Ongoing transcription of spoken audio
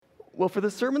Well, for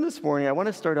the sermon this morning, I want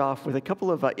to start off with a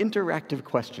couple of interactive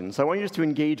questions. So I want you just to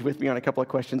engage with me on a couple of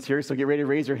questions here. So get ready to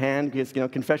raise your hand because,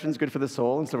 confession is good for the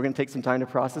soul. And so we're going to take some time to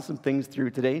process some things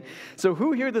through today. So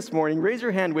who here this morning, raise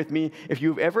your hand with me if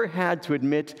you've ever had to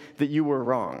admit that you were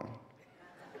wrong?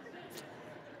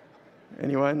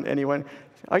 Anyone? Anyone?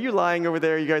 Are you lying over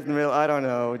there? You guys in the middle? I don't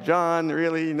know. John,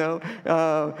 really? No?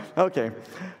 Okay.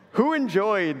 Who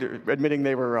enjoyed admitting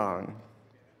they were wrong?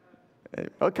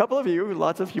 A couple of you,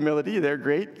 lots of humility there.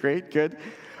 Great, good.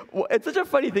 Well, it's such a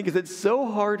funny thing because it's so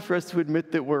hard for us to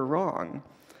admit that we're wrong.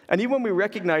 And even when we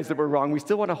recognize that we're wrong, we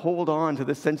still want to hold on to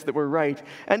the sense that we're right.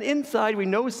 And inside, we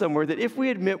know somewhere that if we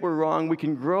admit we're wrong, we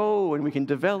can grow and we can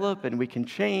develop and we can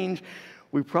change.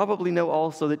 We probably know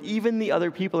also that even the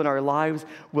other people in our lives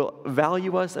will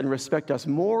value us and respect us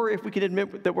more if we can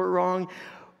admit that we're wrong.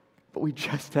 But we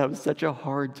just have such a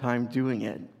hard time doing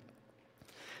it.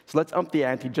 So let's up the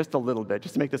ante just a little bit,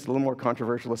 just to make this a little more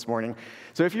controversial this morning.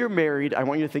 So if you're married, I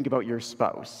want you to think about your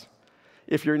spouse.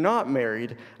 If you're not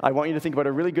married, I want you to think about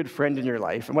a really good friend in your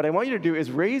life. And what I want you to do is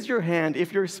raise your hand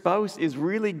if your spouse is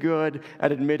really good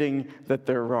at admitting that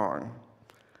they're wrong.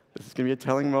 This is going to be a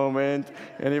telling moment.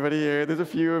 Anybody here? There's a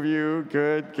few of you.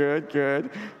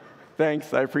 Good.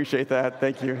 Thanks, I appreciate that.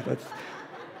 Thank you.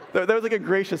 That was like a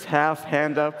gracious half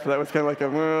hand up. That was kind of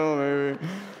like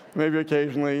maybe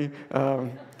occasionally.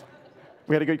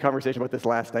 We had a good conversation about this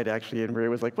last night, actually, and Maria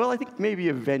was like, well, I think maybe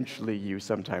eventually you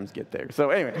sometimes get there. So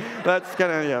anyway, that's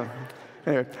kind of,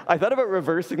 Anyway, I thought about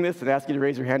reversing this and asking you to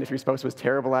raise your hand if your spouse was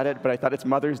terrible at it, but I thought it's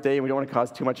Mother's Day and we don't want to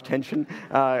cause too much tension,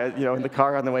 in the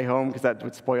car on the way home because that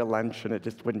would spoil lunch and it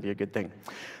just wouldn't be a good thing.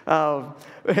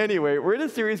 Anyway, we're in a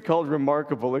series called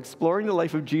Remarkable, exploring the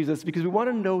life of Jesus because we want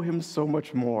to know him so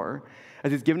much more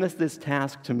as he's given us this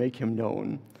task to make him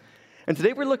known. And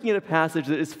today we're looking at a passage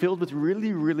that is filled with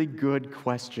really, really good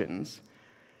questions.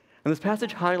 And this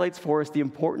passage highlights for us the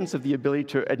importance of the ability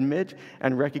to admit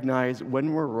and recognize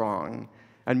when we're wrong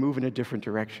and move in a different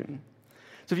direction.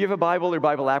 So if you have a Bible or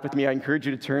Bible app with me, I encourage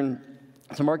you to turn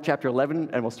to Mark chapter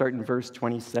 11, and we'll start in verse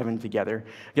 27 together.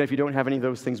 Again, if you don't have any of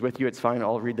those things with you, it's fine.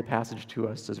 I'll read the passage to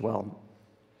us as well.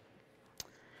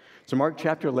 So Mark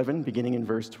chapter 11, beginning in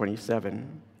verse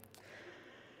 27.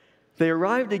 They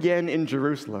arrived again in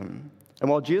Jerusalem. And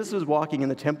while Jesus was walking in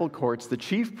the temple courts, the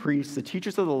chief priests, the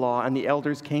teachers of the law, and the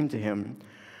elders came to him.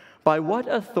 "By what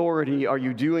authority are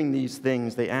you doing these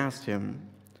things?" they asked him.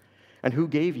 "And who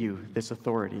gave you this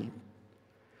authority?"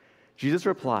 Jesus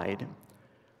replied,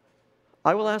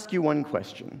 "I will ask you one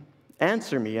question.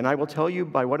 Answer me, and I will tell you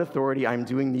by what authority I am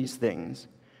doing these things.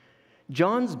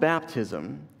 John's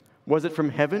baptism, was it from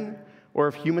heaven or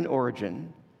of human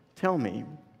origin? Tell me."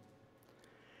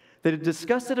 They had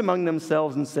discussed it among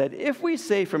themselves and said, "If we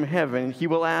say from heaven," he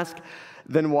will ask,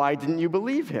 "then why didn't you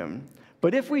believe him?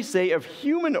 But if we say of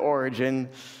human origin,"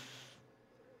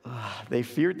 they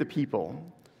feared the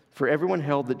people, for everyone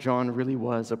held that John really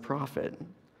was a prophet.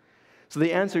 So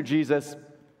they answered Jesus,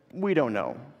 "We don't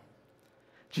know."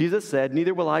 Jesus said,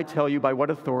 "Neither will I tell you by what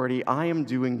authority I am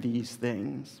doing these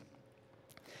things."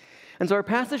 And so our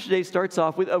passage today starts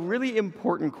off with a really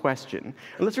important question.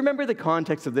 And let's remember the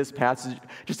context of this passage.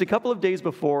 Just a couple of days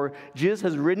before, Jesus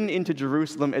has ridden into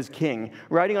Jerusalem as king,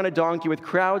 riding on a donkey with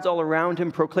crowds all around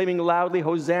him, proclaiming loudly,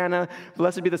 "Hosanna,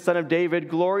 blessed be the Son of David,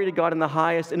 glory to God in the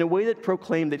highest," in a way that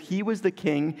proclaimed that he was the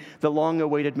king, the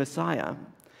long-awaited Messiah.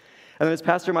 And then as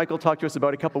Pastor Michael talked to us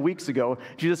about a couple weeks ago,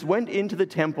 Jesus went into the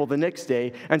temple the next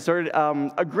day and started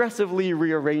aggressively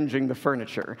rearranging the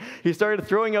furniture. He started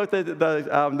throwing out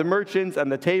the merchants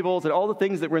and the tables and all the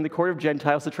things that were in the court of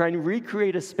Gentiles to try and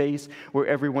recreate a space where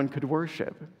everyone could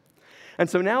worship. And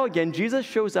so now again, Jesus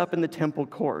shows up in the temple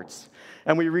courts.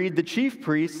 And we read, "The chief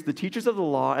priests, the teachers of the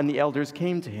law, and the elders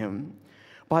came to him.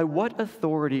 'By what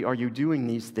authority are you doing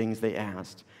these things?' they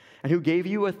asked. 'And who gave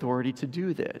you authority to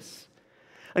do this?'"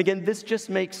 Again, this just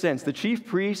makes sense. The chief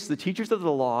priests, the teachers of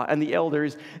the law, and the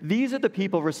elders, these are the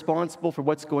people responsible for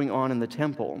what's going on in the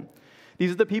temple.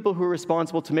 These are the people who are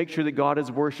responsible to make sure that God is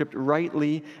worshipped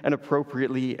rightly and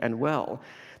appropriately and well.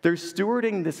 They're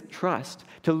stewarding this trust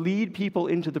to lead people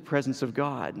into the presence of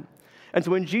God. And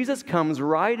so when Jesus comes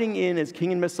riding in as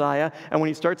King and Messiah, and when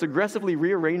he starts aggressively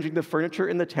rearranging the furniture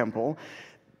in the temple,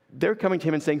 they're coming to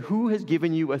him and saying, "Who has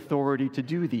given you authority to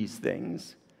do these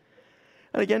things?"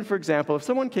 And again, for example, if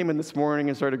someone came in this morning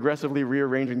and started aggressively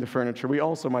rearranging the furniture, we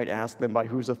also might ask them by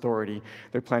whose authority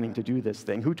they're planning to do this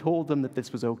thing. Who told them that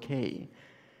this was okay?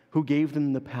 Who gave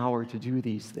them the power to do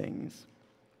these things?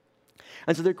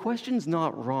 And so their question's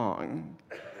not wrong.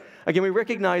 Again, we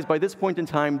recognize by this point in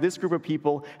time, this group of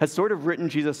people has sort of written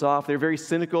Jesus off. They're very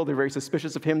cynical. They're very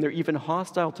suspicious of him. They're even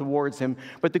hostile towards him.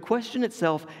 But the question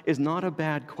itself is not a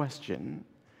bad question.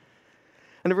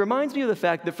 And it reminds me of the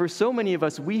fact that for so many of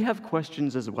us, we have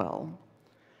questions as well.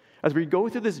 As we go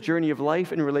through this journey of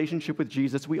life and relationship with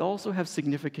Jesus, we also have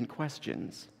significant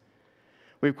questions.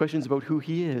 We have questions about who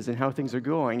he is and how things are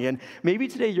going. And maybe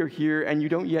today you're here and you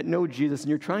don't yet know Jesus and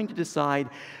you're trying to decide,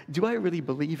 do I really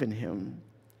believe in him?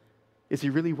 Is he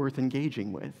really worth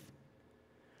engaging with?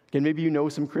 Again, maybe you know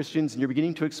some Christians and you're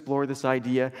beginning to explore this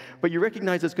idea, but you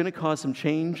recognize it's going to cause some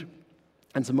change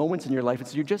and some moments in your life. And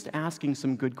so you're just asking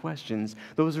some good questions.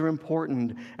 Those are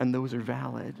important and those are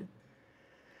valid.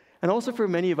 And also for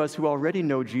many of us who already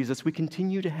know Jesus, we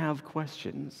continue to have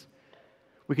questions.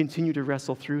 We continue to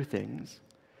wrestle through things.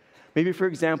 Maybe, for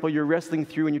example, you're wrestling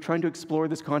through and you're trying to explore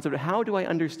this concept of how do I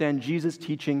understand Jesus'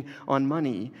 teaching on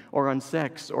money or on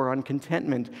sex or on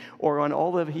contentment or on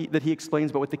all that he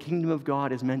explains about what the kingdom of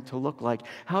God is meant to look like.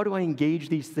 How do I engage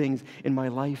these things in my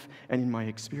life and in my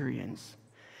experience?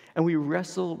 And we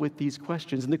wrestle with these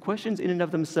questions. And the questions in and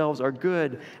of themselves are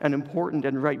good and important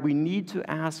and right. We need to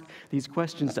ask these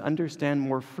questions to understand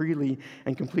more freely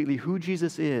and completely who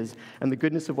Jesus is and the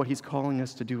goodness of what he's calling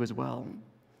us to do as well.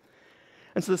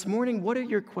 And so this morning, what are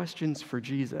your questions for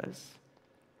Jesus?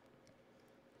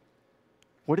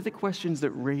 What are the questions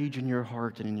that rage in your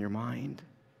heart and in your mind?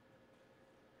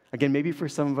 Again, maybe for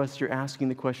some of us, you're asking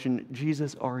the question,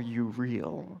 Jesus, are you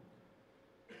real?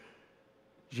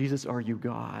 Jesus, are you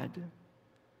God?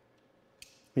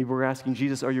 Maybe we're asking,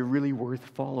 Jesus, are you really worth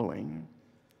following?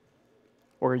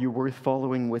 Or are you worth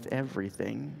following with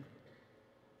everything?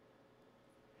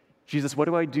 Jesus, what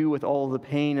do I do with all the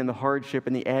pain and the hardship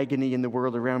and the agony in the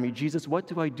world around me? Jesus, what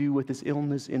do I do with this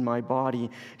illness in my body?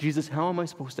 Jesus, how am I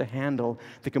supposed to handle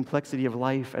the complexity of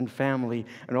life and family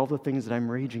and all the things that I'm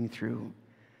raging through?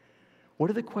 What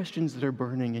are the questions that are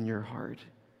burning in your heart?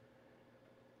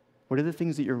 What are the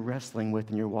things that you're wrestling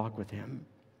with in your walk with him?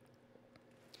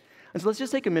 And so let's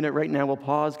just take a minute right now. We'll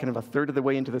pause kind of a third of the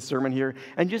way into the sermon here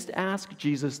and just ask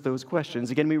Jesus those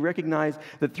questions. Again, we recognize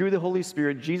that through the Holy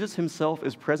Spirit, Jesus himself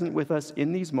is present with us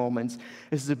in these moments.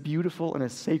 This is a beautiful and a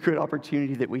sacred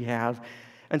opportunity that we have.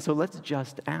 And so let's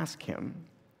just ask him.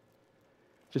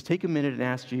 Just take a minute and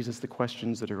ask Jesus the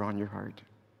questions that are on your heart.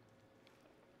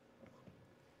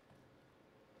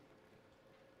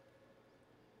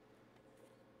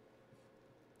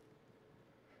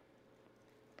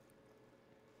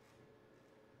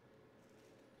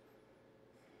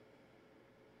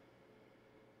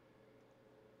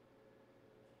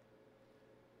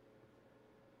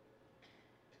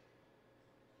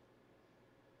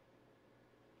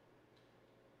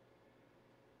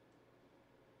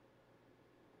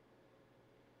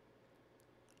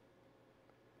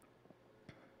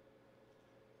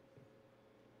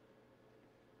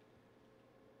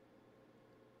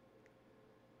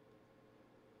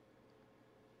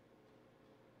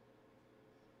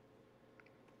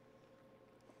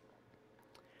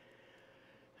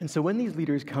 And so when these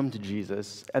leaders come to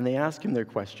Jesus and they ask him their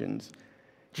questions,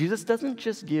 Jesus doesn't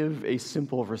just give a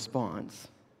simple response.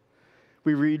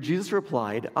 We read, Jesus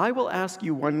replied, "I will ask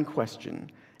you one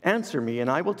question. Answer me, and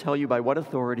I will tell you by what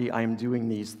authority I am doing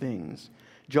these things.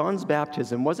 John's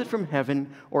baptism, was it from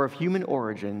heaven or of human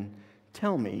origin?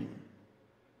 Tell me."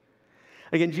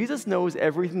 Again, Jesus knows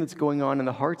everything that's going on in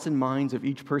the hearts and minds of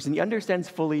each person. He understands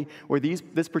fully where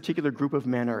this particular group of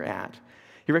men are at.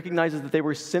 He recognizes that they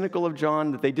were cynical of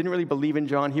John, that they didn't really believe in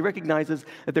John. He recognizes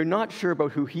that they're not sure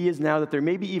about who he is now, that they're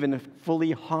maybe even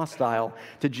fully hostile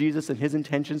to Jesus and his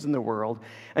intentions in the world.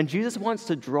 And Jesus wants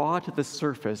to draw to the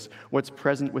surface what's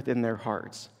present within their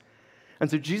hearts. And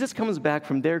so Jesus comes back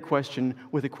from their question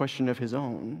with a question of his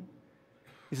own.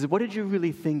 He says, "What did you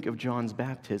really think of John's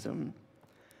baptism?"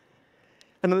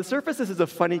 And on the surface, this is a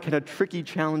funny, kind of tricky,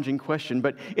 challenging question.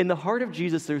 But in the heart of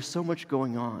Jesus, there's so much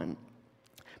going on.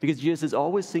 Because Jesus is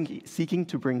always seeking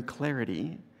to bring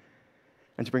clarity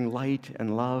and to bring light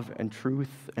and love and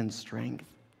truth and strength.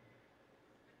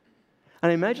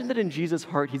 And I imagine that in Jesus'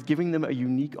 heart, he's giving them a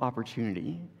unique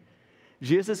opportunity.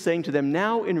 Jesus is saying to them,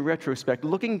 now in retrospect,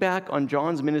 looking back on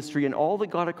John's ministry and all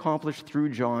that God accomplished through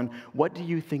John, what do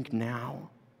you think now?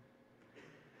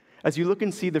 As you look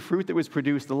and see the fruit that was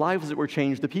produced, the lives that were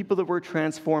changed, the people that were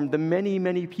transformed, the many,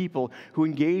 many people who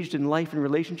engaged in life and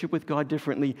relationship with God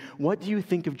differently, what do you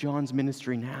think of John's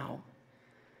ministry now?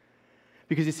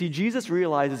 Because you see, Jesus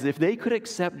realizes if they could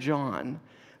accept John,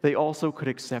 they also could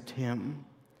accept him.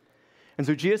 And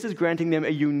so Jesus is granting them a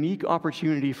unique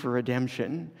opportunity for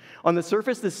redemption. On the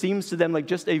surface, this seems to them like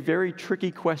just a very tricky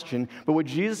question, but what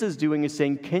Jesus is doing is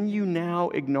saying, can you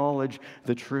now acknowledge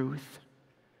the truth?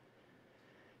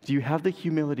 Do you have the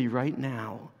humility right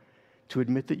now to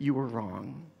admit that you were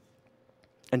wrong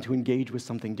and to engage with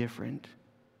something different?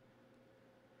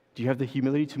 Do you have the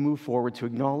humility to move forward, to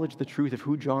acknowledge the truth of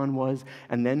who John was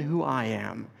and then who I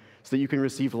am, so that you can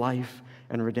receive life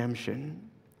and redemption?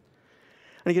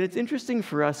 And again, it's interesting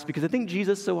for us because I think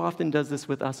Jesus so often does this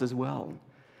with us as well.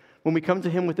 When we come to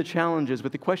him with the challenges,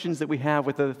 with the questions that we have,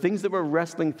 with the things that we're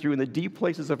wrestling through in the deep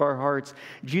places of our hearts,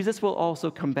 Jesus will also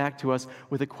come back to us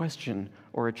with a question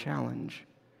or a challenge.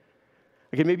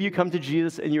 Again, maybe you come to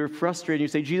Jesus and you're frustrated. You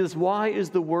say, Jesus, why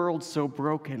is the world so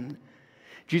broken?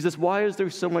 Jesus, why is there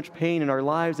so much pain in our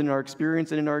lives and in our experience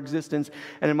and in our existence?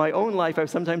 And in my own life, I've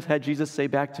sometimes had Jesus say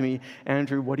back to me,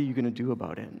 Andrew, what are you going to do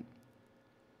about it?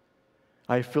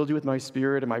 I have filled you with my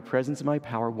spirit and my presence and my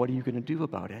power. What are you going to do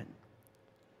about it?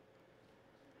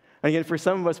 And again, for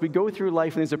some of us, we go through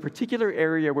life and there's a particular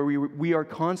area where we are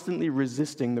constantly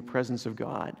resisting the presence of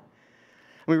God.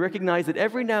 And we recognize that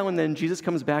every now and then Jesus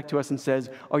comes back to us and says,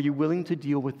 are you willing to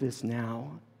deal with this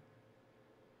now?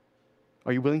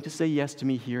 Are you willing to say yes to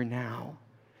me here now?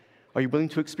 Are you willing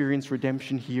to experience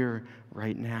redemption here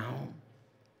right now?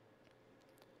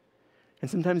 And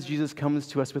sometimes Jesus comes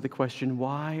to us with the question,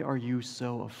 why are you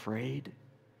so afraid?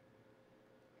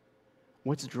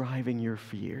 What's driving your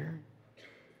fear?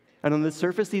 And on the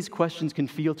surface, these questions can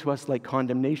feel to us like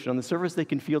condemnation. On the surface, they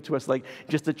can feel to us like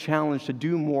just a challenge to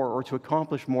do more or to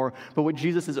accomplish more. But what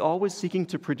Jesus is always seeking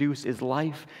to produce is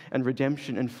life and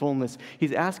redemption and fullness.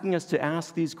 He's asking us to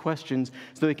ask these questions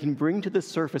so they can bring to the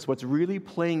surface what's really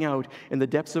playing out in the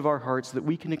depths of our hearts so that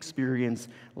we can experience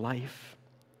life.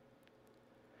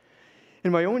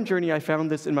 In my own journey, I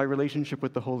found this in my relationship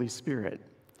with the Holy Spirit.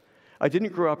 I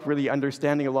didn't grow up really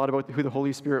understanding a lot about who the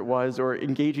Holy Spirit was or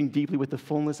engaging deeply with the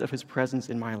fullness of his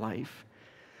presence in my life.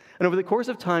 And over the course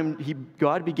of time,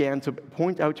 God began to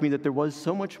point out to me that there was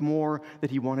so much more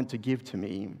that he wanted to give to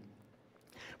me.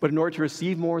 But in order to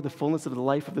receive more of the fullness of the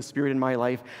life of the Spirit in my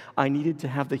life, I needed to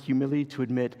have the humility to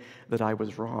admit that I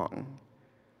was wrong,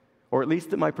 or at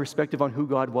least that my perspective on who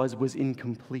God was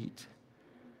incomplete.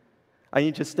 I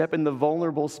needed to step in the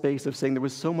vulnerable space of saying there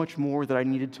was so much more that I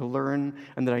needed to learn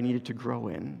and that I needed to grow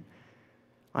in.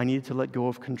 I needed to let go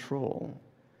of control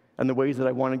and the ways that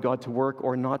I wanted God to work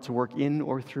or not to work in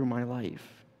or through my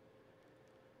life.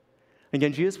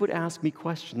 Again, Jesus would ask me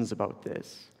questions about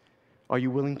this. Are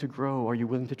you willing to grow? Are you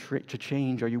willing to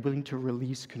change? Are you willing to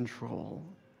release control?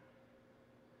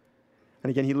 And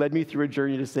again, he led me through a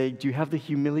journey to say, do you have the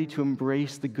humility to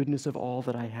embrace the goodness of all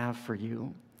that I have for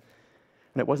you?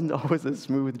 And it wasn't always a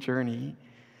smooth journey. And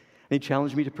he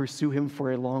challenged me to pursue him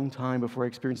for a long time before I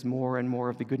experienced more and more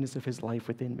of the goodness of his life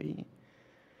within me.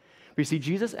 But you see,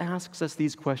 Jesus asks us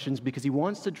these questions because he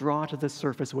wants to draw to the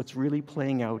surface what's really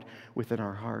playing out within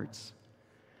our hearts.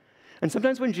 And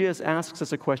sometimes when Jesus asks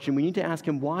us a question, we need to ask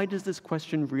him, why does this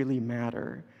question really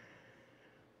matter?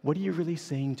 What are you really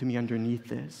saying to me underneath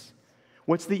this?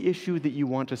 What's the issue that you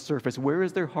want to surface? Where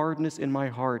is there hardness in my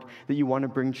heart that you want to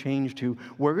bring change to?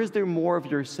 Where is there more of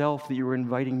yourself that you are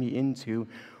inviting me into?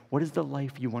 What is the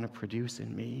life you want to produce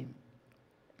in me?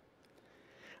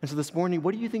 And so this morning,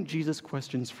 what do you think Jesus'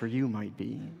 questions for you might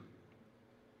be?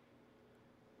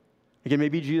 Again,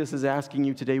 maybe Jesus is asking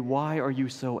you today, why are you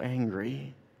so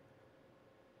angry?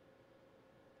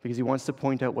 Because he wants to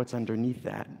point out what's underneath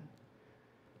that.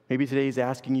 Maybe today he's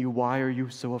asking you, why are you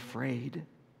so afraid?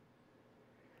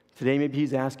 Today, maybe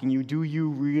he's asking you, do you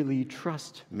really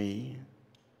trust me?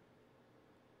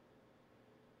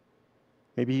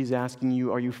 Maybe he's asking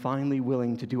you, are you finally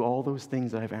willing to do all those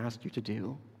things that I've asked you to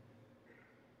do?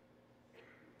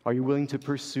 Are you willing to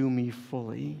pursue me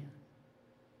fully?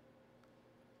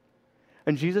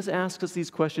 And Jesus asks us these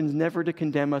questions never to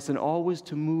condemn us and always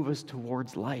to move us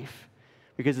towards life,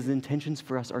 because his intentions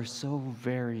for us are so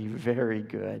very, very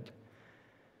good.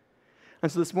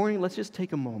 And so this morning, let's just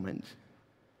take a moment.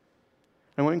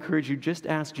 I want to encourage you, just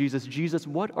ask Jesus, Jesus,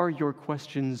 what are your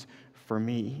questions for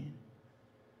me?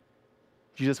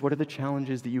 Jesus, what are the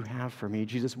challenges that you have for me?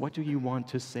 Jesus, what do you want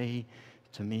to say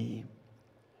to me?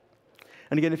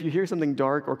 And again, if you hear something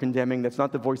dark or condemning that's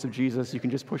not the voice of Jesus, you can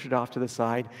just push it off to the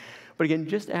side. But again,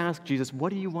 just ask Jesus,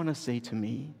 what do you want to say to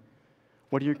me?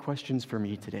 What are your questions for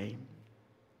me today?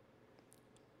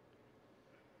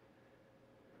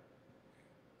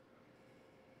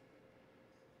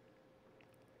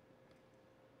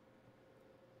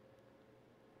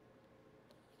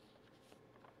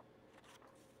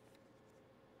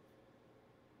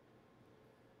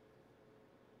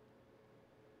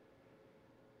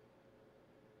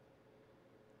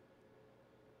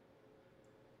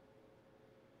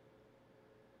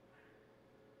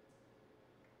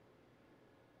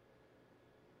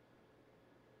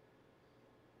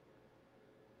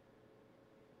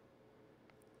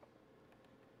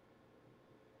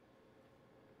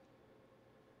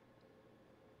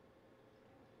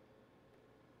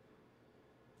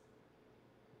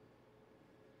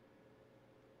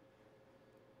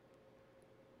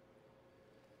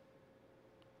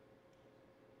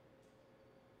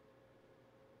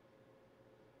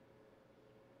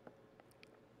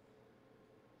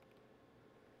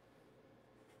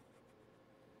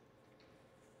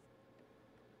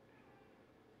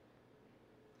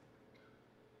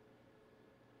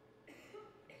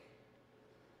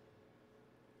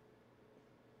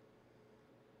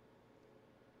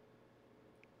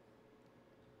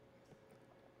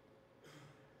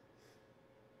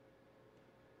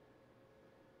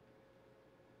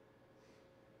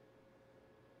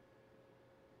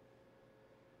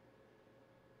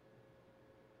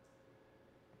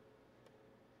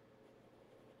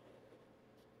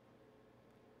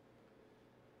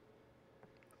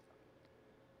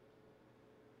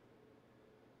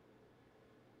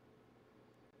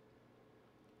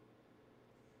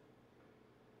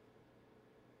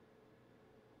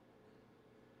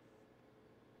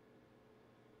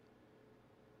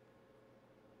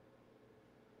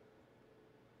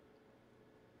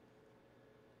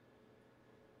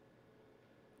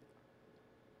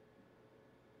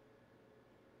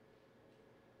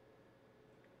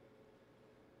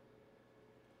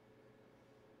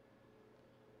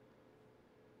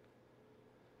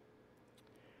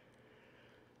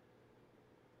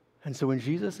 And so when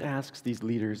Jesus asks these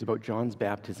leaders about John's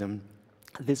baptism,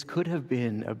 this could have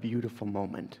been a beautiful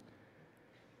moment.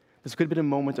 This could have been a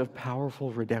moment of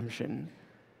powerful redemption.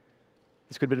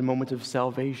 This could have been a moment of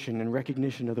salvation and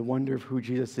recognition of the wonder of who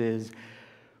Jesus is.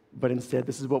 But instead,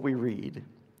 this is what we read.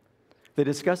 They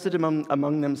discussed it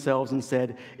among themselves and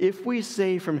said, "If we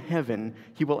say from heaven,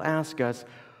 he will ask us,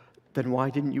 then why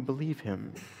didn't you believe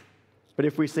him? But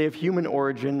if we say of human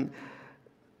origin,"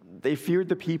 they feared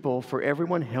the people, for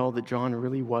everyone held that John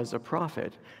really was a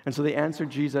prophet. And so they answered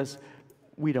Jesus,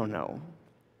 "We don't know."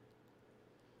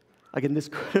 Again, this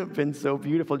could have been so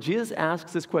beautiful. Jesus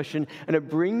asks this question, and it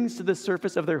brings to the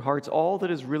surface of their hearts all that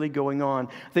is really going on.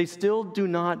 They still do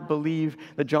not believe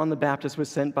that John the Baptist was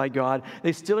sent by God.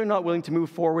 They still are not willing to move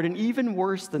forward. And even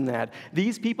worse than that,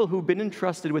 these people who've been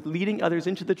entrusted with leading others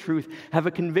into the truth have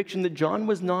a conviction that John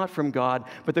was not from God,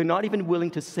 but they're not even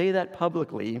willing to say that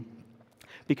publicly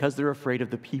because they're afraid of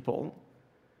the people.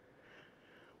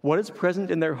 What is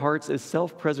present in their hearts is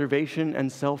self-preservation and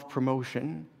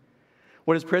self-promotion.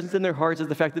 What is present in their hearts is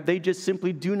the fact that they just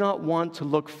simply do not want to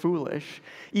look foolish.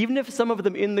 Even if some of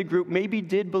them in the group maybe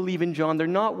did believe in John, they're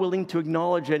not willing to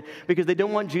acknowledge it because they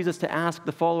don't want Jesus to ask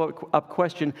the follow-up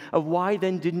question of why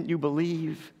then didn't you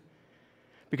believe?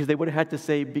 Because they would have had to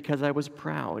say, because I was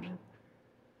proud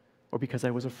or because I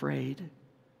was afraid.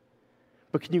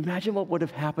 But can you imagine what would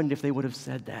have happened if they would have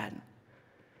said that?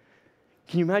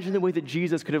 Can you imagine the way that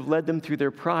Jesus could have led them through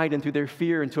their pride and through their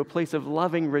fear into a place of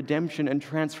loving redemption and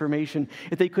transformation?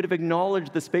 If they could have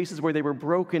acknowledged the spaces where they were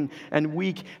broken and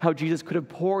weak, how Jesus could have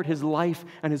poured his life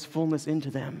and his fullness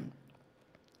into them.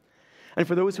 And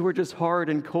for those who are just hard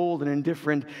and cold and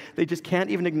indifferent, they just can't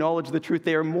even acknowledge the truth.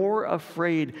 They are more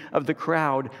afraid of the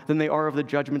crowd than they are of the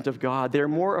judgment of God. They are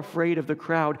more afraid of the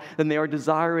crowd than they are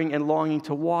desiring and longing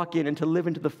to walk in and to live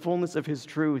into the fullness of his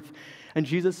truth. And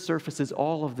Jesus surfaces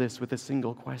all of this with a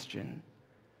single question.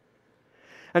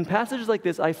 And passages like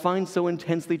this I find so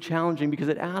intensely challenging because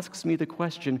it asks me the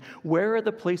question, where are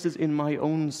the places in my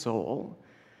own soul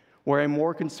where I'm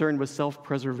more concerned with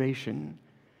self-preservation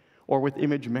or with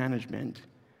image management?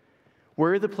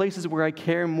 Where are the places where I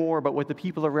care more about what the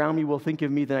people around me will think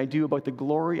of me than I do about the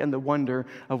glory and the wonder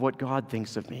of what God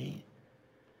thinks of me?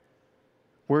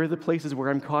 Where are the places where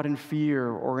I'm caught in fear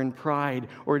or in pride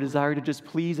or a desire to just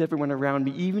please everyone around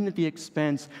me, even at the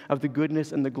expense of the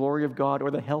goodness and the glory of God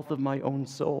or the health of my own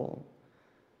soul?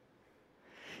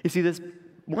 You see, this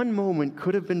one moment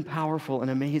could have been powerful and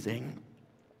amazing,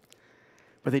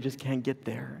 but they just can't get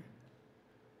there.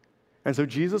 And so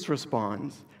Jesus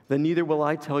responds, "Then neither will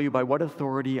I tell you by what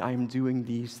authority I am doing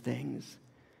these things."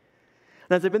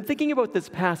 And as I've been thinking about this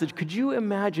passage, could you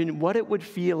imagine what it would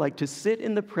feel like to sit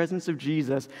in the presence of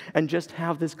Jesus and just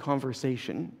have this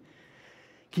conversation?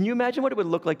 Can you imagine what it would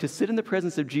look like to sit in the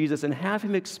presence of Jesus and have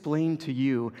him explain to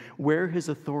you where his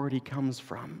authority comes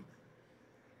from?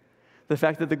 The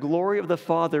fact that the glory of the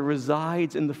Father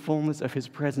resides in the fullness of his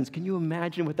presence. Can you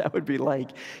imagine what that would be like?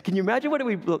 Can you imagine what it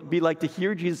would be like to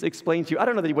hear Jesus explain to you? I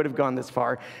don't know that he would have gone this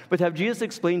far, but to have Jesus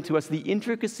explain to us the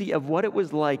intricacy of what it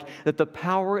was like that the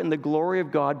power and the glory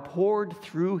of God poured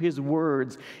through his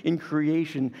words in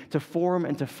creation to form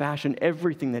and to fashion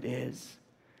everything that is.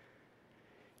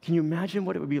 Can you imagine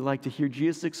what it would be like to hear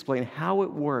Jesus explain how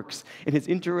it works in his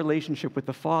interrelationship with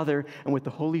the Father and with the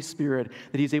Holy Spirit,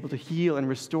 that he's able to heal and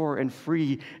restore and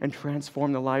free and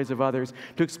transform the lives of others,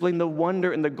 to explain the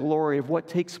wonder and the glory of what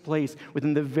takes place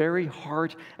within the very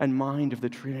heart and mind of the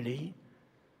Trinity?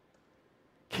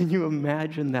 Can you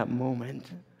imagine that moment?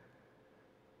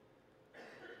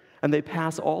 And they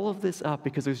pass all of this up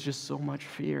because there's just so much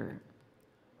fear,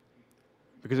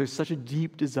 because there's such a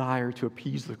deep desire to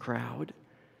appease the crowd,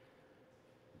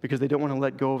 because they don't want to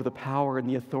let go of the power and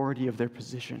the authority of their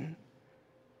position.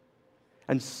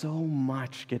 And so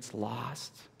much gets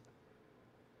lost.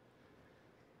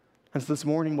 And so this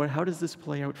morning, how does this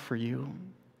play out for you?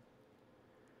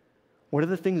 What are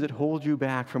the things that hold you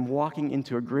back from walking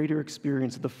into a greater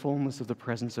experience of the fullness of the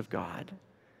presence of God?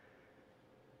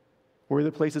 Where are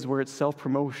the places where it's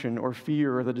self-promotion or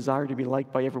fear or the desire to be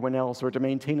liked by everyone else or to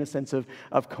maintain a sense of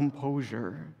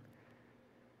composure?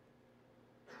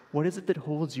 What is it that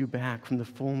holds you back from the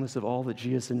fullness of all that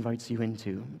Jesus invites you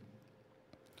into?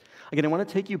 Again, I want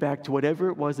to take you back to whatever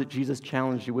it was that Jesus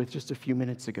challenged you with just a few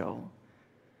minutes ago.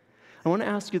 I want to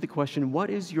ask you the question, what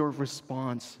is your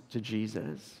response to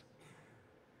Jesus?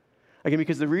 Again,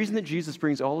 because the reason that Jesus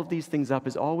brings all of these things up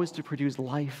is always to produce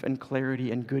life and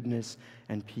clarity and goodness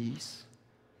and peace.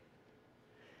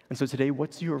 And so today,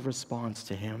 what's your response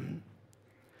to him?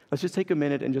 Let's just take a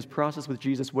minute and just process with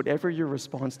Jesus whatever your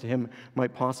response to him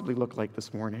might possibly look like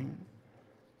this morning.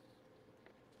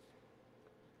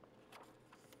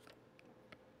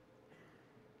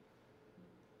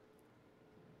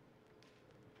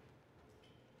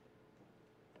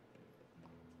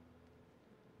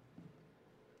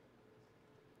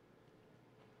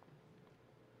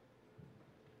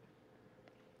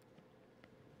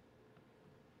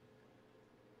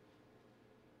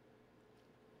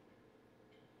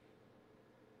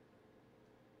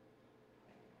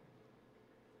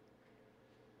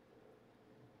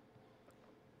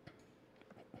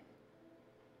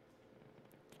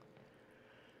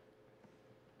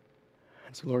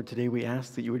 And so, Lord, today we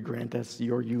ask that you would grant us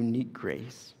your unique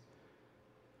grace.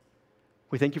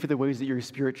 We thank you for the ways that your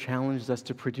Spirit challenges us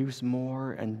to produce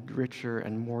more and richer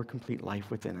and more complete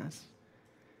life within us.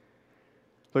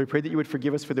 Lord, we pray that you would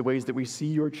forgive us for the ways that we see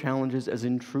your challenges as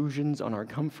intrusions on our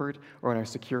comfort or on our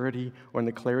security or on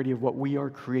the clarity of what we are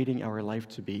creating our life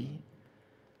to be.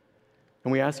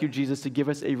 And we ask you, Jesus, to give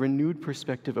us a renewed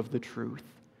perspective of the truth,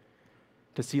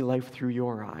 to see life through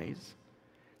your eyes,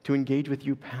 to engage with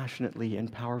you passionately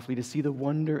and powerfully, to see the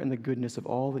wonder and the goodness of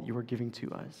all that you are giving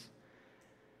to us.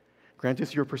 Grant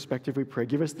us your perspective, we pray.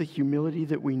 Give us the humility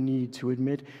that we need to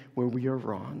admit where we are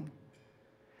wrong,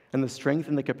 and the strength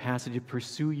and the capacity to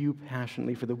pursue you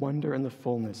passionately for the wonder and the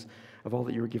fullness of all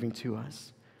that you are giving to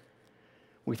us.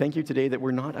 We thank you today that we're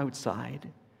not outside,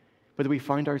 but that we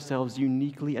find ourselves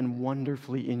uniquely and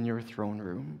wonderfully in your throne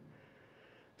room,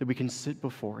 that we can sit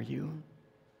before you.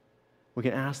 We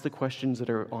can ask the questions that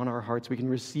are on our hearts. We can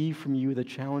receive from you the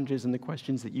challenges and the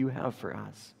questions that you have for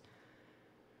us,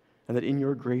 and that in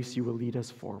your grace you will lead us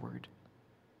forward.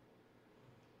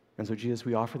 And so, Jesus,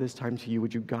 we offer this time to you.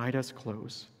 Would you guide us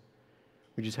close?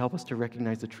 Would you just help us to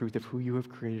recognize the truth of who you have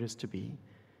created us to be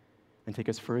and take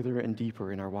us further and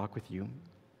deeper in our walk with you?